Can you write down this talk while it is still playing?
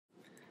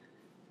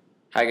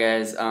Hi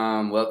guys,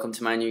 welcome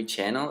to my new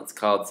channel. It's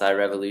called Sci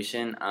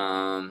Revolution.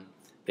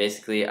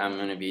 Basically, I'm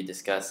going to be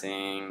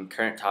discussing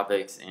current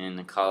topics in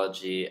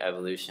ecology,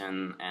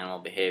 evolution, animal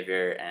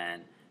behavior,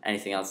 and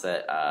anything else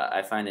that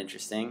I find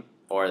interesting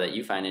or that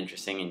you find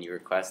interesting and you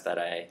request that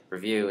I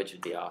review, which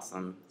would be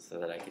awesome so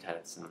that I could have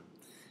some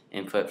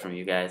input from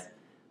you guys.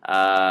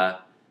 Uh,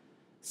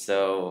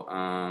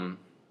 so,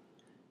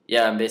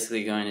 yeah, I'm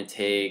basically going to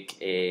take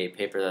a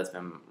paper that's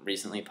been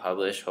recently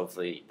published,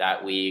 hopefully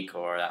that week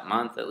or that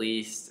month at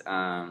least.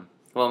 Well,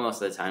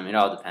 most of the time. It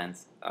all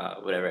depends,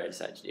 whatever I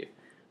decide to do.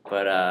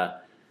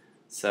 But,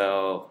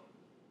 so,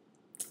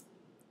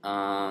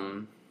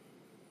 um,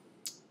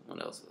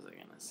 what else was I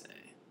going to say?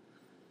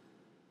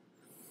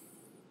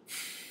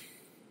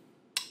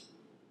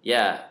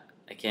 Yeah,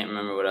 I can't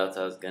remember what else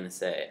I was going to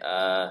say.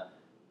 Well,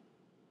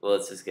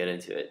 let's just get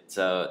into it.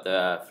 So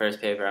the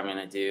first paper I'm going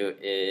to do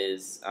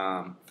is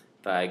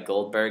by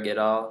Goldberg et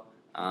al.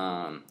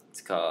 It's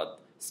called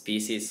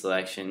Species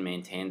Selection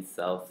Maintains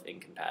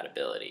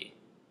Self-Incompatibility.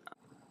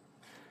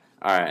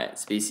 Alright,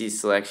 species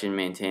selection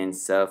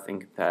maintains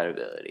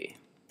self-incompatibility.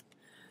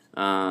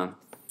 So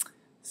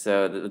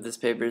what this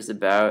paper is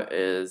about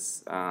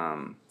is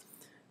the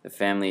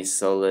family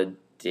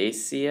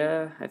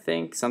Solidacea, I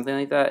think, something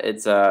like that.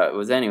 It's a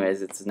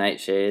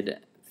nightshade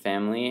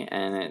family,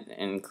 and it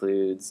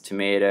includes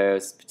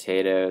tomatoes,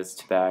 potatoes,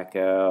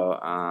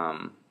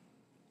 tobacco,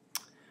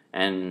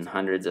 and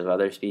hundreds of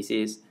other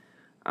species.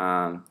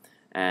 And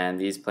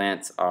these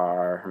plants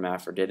are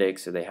hermaphroditic,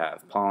 so they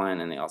have pollen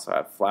and they also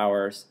have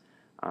flowers.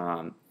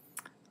 Some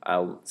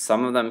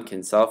of them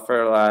can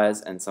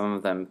self-fertilize and some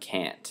of them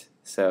can't.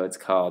 So it's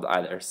called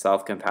either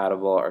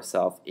self-compatible or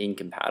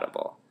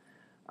self-incompatible.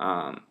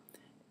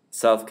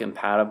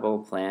 Self-compatible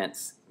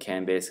plants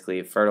can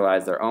basically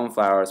fertilize their own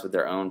flowers with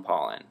their own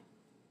pollen.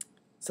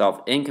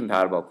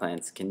 Self-incompatible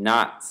plants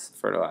cannot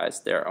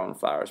fertilize their own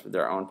flowers with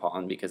their own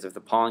pollen because if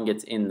the pollen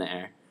gets in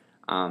there,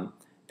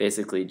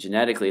 basically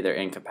genetically they're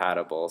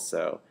incompatible.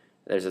 So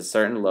there's a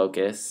certain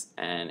locus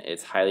and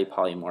it's highly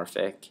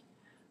polymorphic.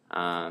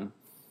 And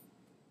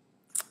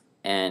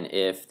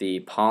if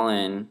the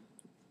pollen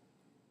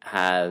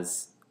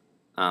has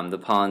the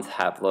pollen's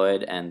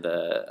haploid and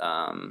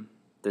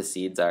the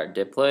seeds are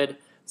diploid.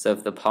 So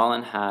if the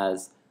pollen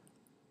has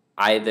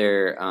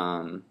either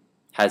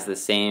has the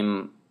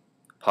same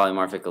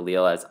polymorphic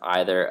allele as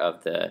either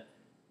of the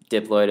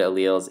diploid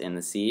alleles in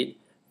the seed,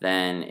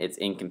 then it's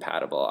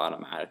incompatible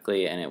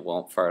automatically and it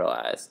won't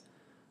fertilize.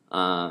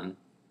 So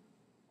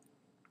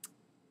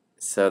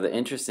the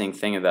interesting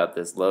thing about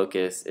this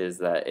locus is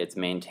that it's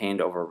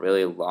maintained over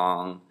really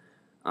long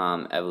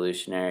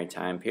evolutionary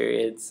time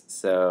periods.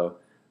 So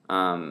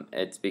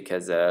it's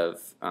because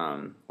of,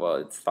 well,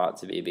 it's thought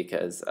to be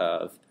because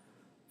of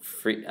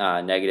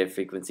negative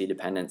frequency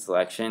dependent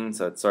selection.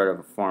 So it's sort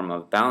of a form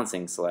of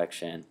balancing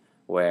selection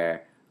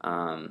where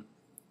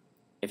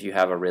if you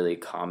have a really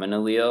common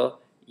allele,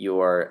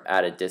 you're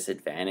at a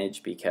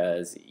disadvantage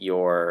because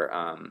your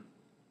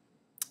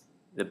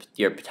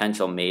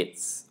potential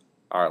mates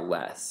are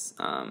less,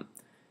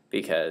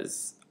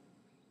 because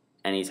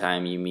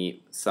anytime you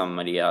meet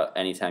somebody else,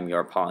 anytime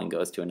your pollen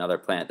goes to another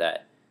plant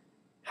that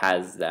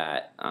has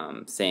that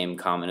same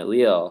common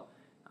allele,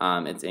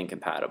 it's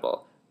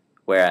incompatible.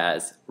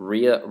 Whereas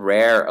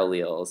rare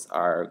alleles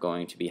are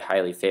going to be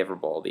highly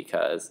favorable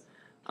because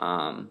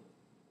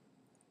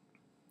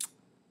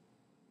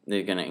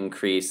they're going to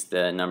increase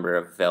the number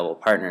of available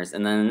partners.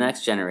 And then the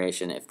next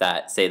generation, if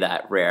that, say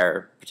that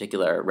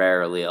particular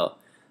rare allele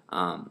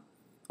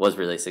was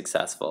really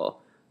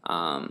successful,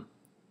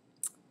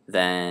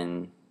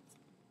 then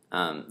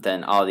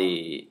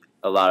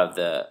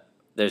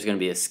there's going to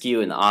be a skew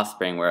in the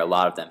offspring where a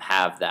lot of them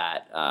have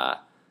that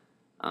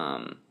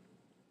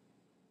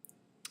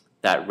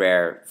that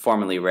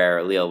formerly rare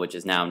allele, which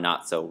is now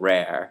not so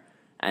rare,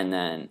 and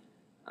then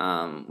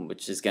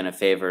which is going to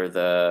favor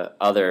the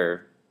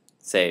other,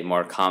 say,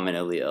 more common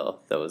allele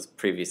that was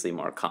previously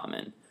more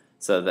common.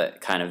 So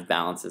that kind of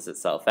balances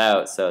itself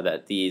out so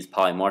that these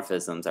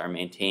polymorphisms are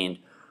maintained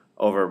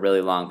over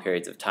really long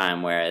periods of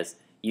time, whereas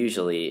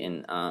usually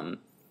in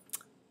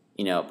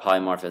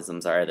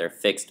polymorphisms are either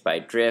fixed by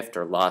drift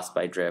or lost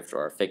by drift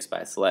or fixed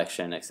by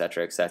selection,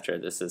 etc., etc.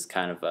 This is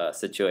kind of a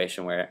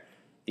situation where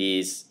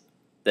this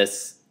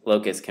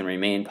locus can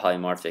remain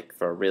polymorphic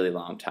for a really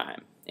long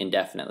time,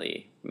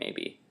 indefinitely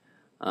maybe.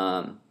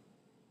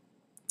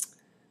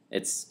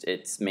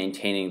 It's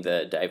maintaining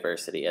the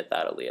diversity at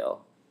that allele.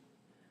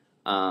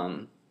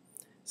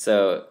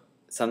 So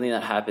something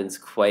that happens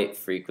quite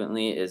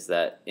frequently is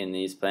that in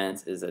these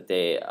plants is that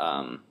they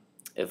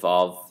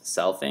evolve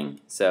selfing.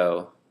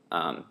 So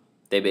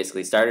they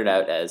basically started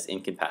out as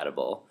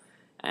incompatible,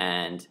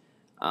 and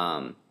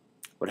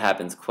what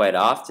happens quite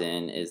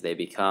often is they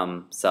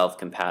become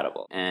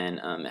self-compatible, and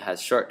it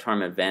has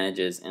short-term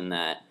advantages in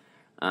that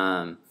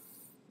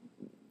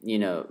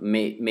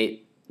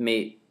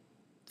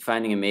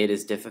finding a mate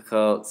is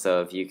difficult.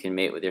 So if you can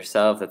mate with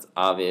yourself, that's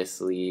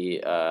obviously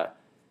a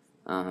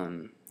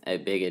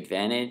big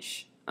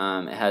advantage.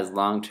 It has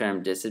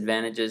long-term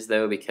disadvantages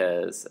though,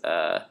 because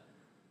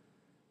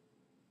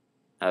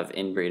of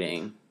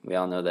inbreeding. We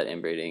all know that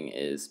inbreeding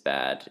is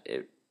bad.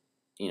 It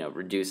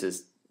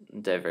reduces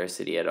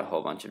diversity at a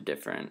whole bunch of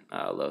different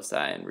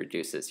loci and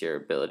reduces your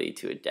ability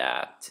to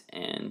adapt,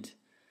 and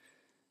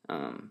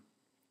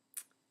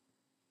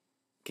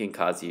can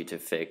cause you to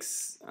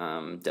fix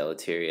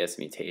deleterious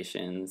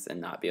mutations and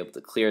not be able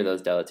to clear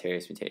those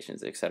deleterious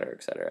mutations, etc.,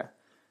 etc.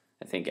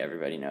 I think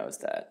everybody knows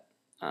that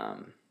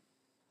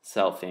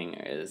selfing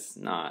is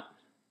not,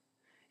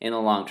 in the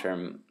long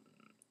term,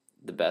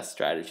 the best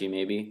strategy,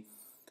 maybe.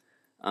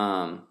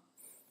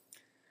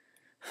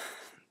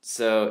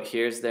 So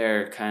here's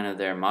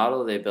their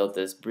model. They built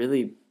this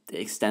really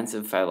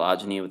extensive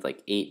phylogeny with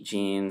like 8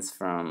 genes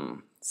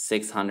from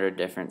 600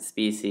 different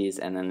species,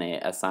 and then they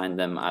assigned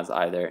them as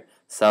either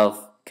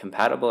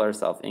self-compatible or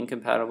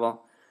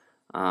self-incompatible.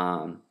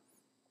 And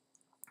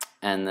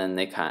then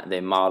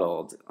they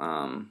modeled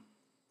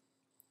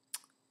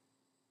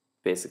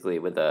basically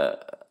with I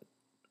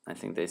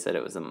think they said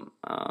it was a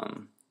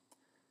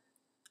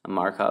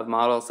Markov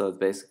model. So it's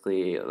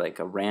basically like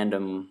a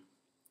random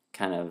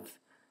kind of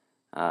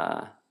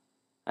I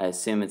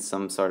assume it's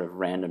some sort of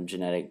random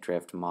genetic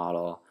drift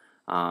model,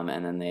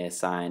 and then they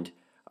assigned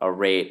a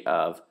rate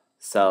of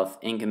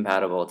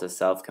self-incompatible to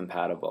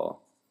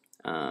self-compatible,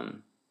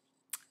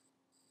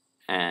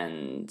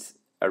 and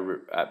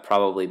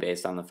probably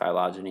based on the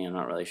phylogeny. I'm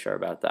not really sure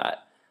about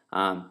that.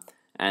 And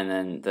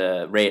then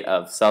the rate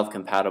of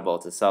self-compatible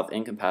to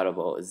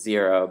self-incompatible is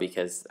 0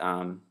 because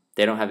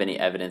they don't have any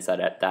evidence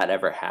that that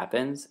ever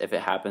happens. If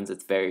it happens,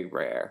 it's very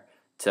rare.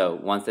 So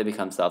once they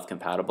become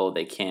self-compatible,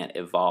 they can't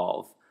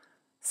evolve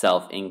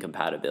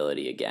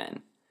self-incompatibility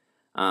again.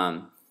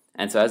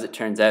 And so as it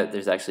turns out,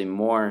 there's actually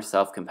more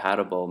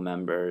self-compatible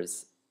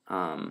members.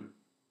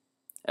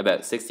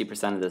 About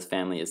 60% of this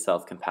family is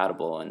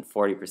self-compatible and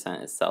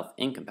 40% is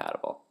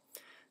self-incompatible.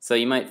 So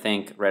you might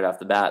think right off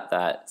the bat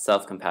that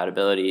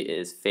self-compatibility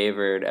is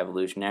favored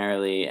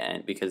evolutionarily,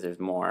 and because there's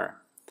more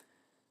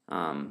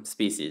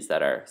species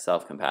that are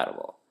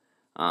self-compatible.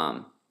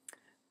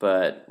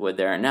 But with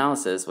their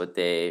analysis, what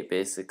they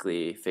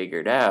basically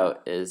figured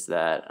out is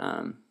that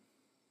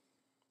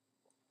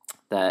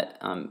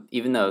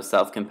even though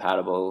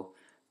self-compatible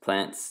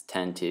plants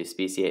tend to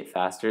speciate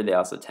faster, they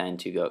also tend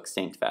to go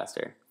extinct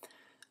faster.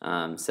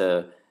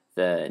 So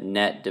the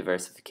net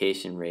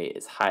diversification rate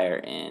is higher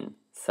in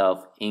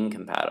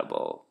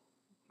self-incompatible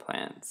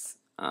plants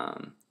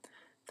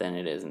than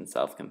it is in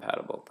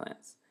self-compatible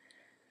plants.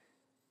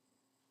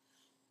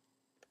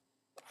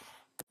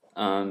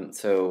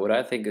 So what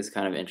I think is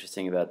kind of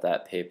interesting about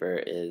that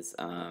paper is,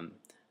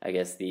 I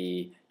guess,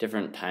 the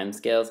different time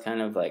scales,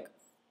 kind of like,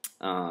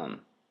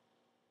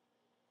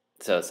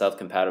 so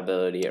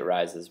self-compatibility, it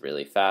rises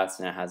really fast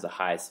and it has a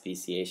high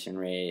speciation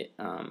rate,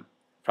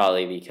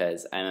 probably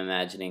because I'm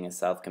imagining a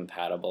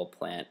self-compatible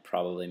plant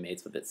probably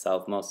mates with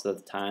itself most of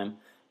the time,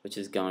 which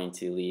is going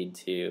to lead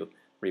to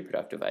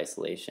reproductive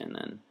isolation,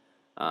 and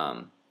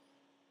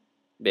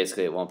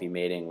basically it won't be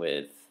mating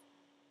with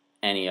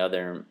any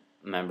other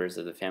members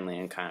of the family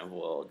and kind of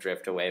will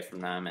drift away from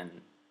them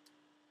and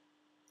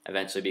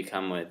eventually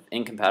become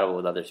incompatible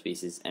with other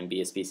species and be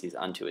a species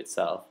unto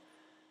itself.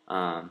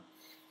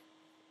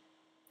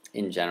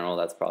 In general,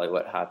 that's probably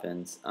what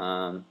happens.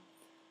 So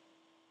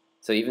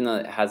even though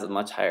it has a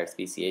much higher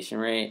speciation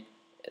rate,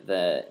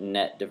 the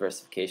net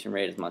diversification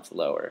rate is much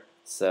lower.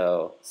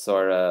 So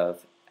sort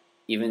of,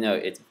 even though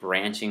it's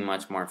branching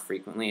much more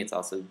frequently, it's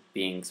also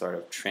being sort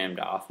of trimmed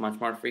off much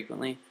more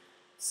frequently.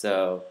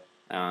 So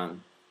I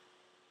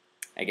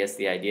guess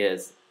the idea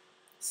is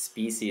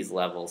species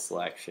level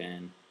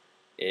selection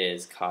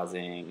is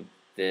causing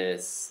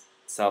this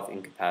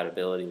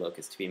self-incompatibility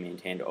locus to be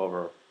maintained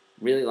over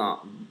really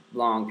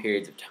long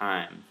periods of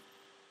time,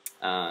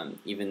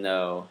 even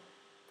though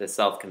the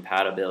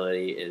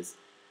self-compatibility is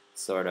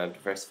sort of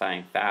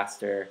diversifying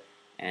faster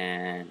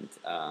and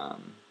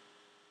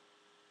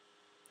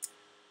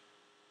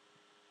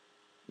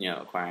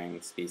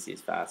acquiring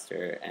species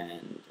faster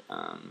and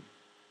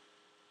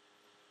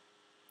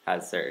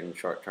has certain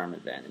short-term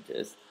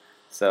advantages.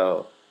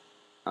 So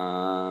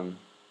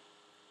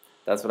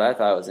that's what I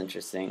thought was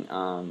interesting.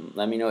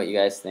 Let me know what you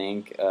guys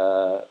think.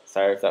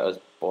 Sorry if that was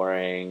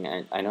boring.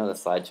 I know the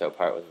slideshow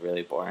part was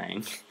really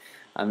boring.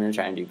 I'm going to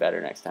try and do better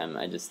next time.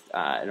 I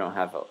don't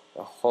have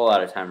a whole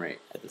lot of time right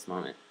at this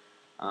moment.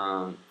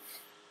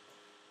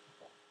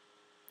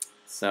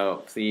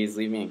 So please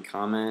leave me a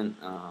comment,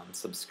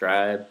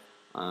 subscribe,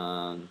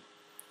 leave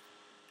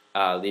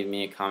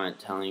me a comment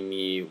telling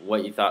me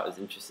what you thought was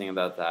interesting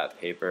about that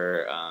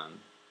paper.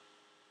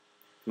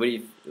 What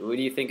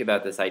do you think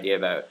about this idea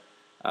about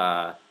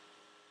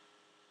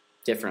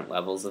different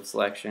levels of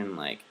selection,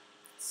 like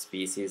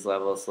species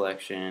level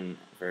selection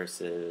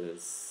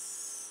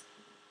versus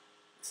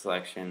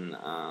selection,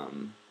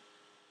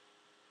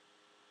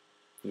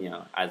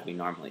 as we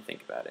normally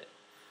think about it.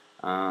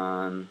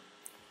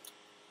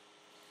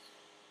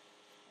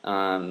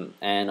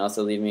 And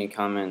also leave me a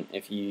comment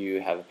if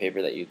you have a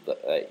paper that you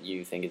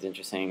think is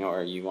interesting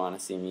or you want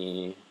to see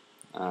me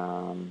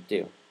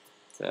do.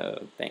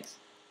 So thanks.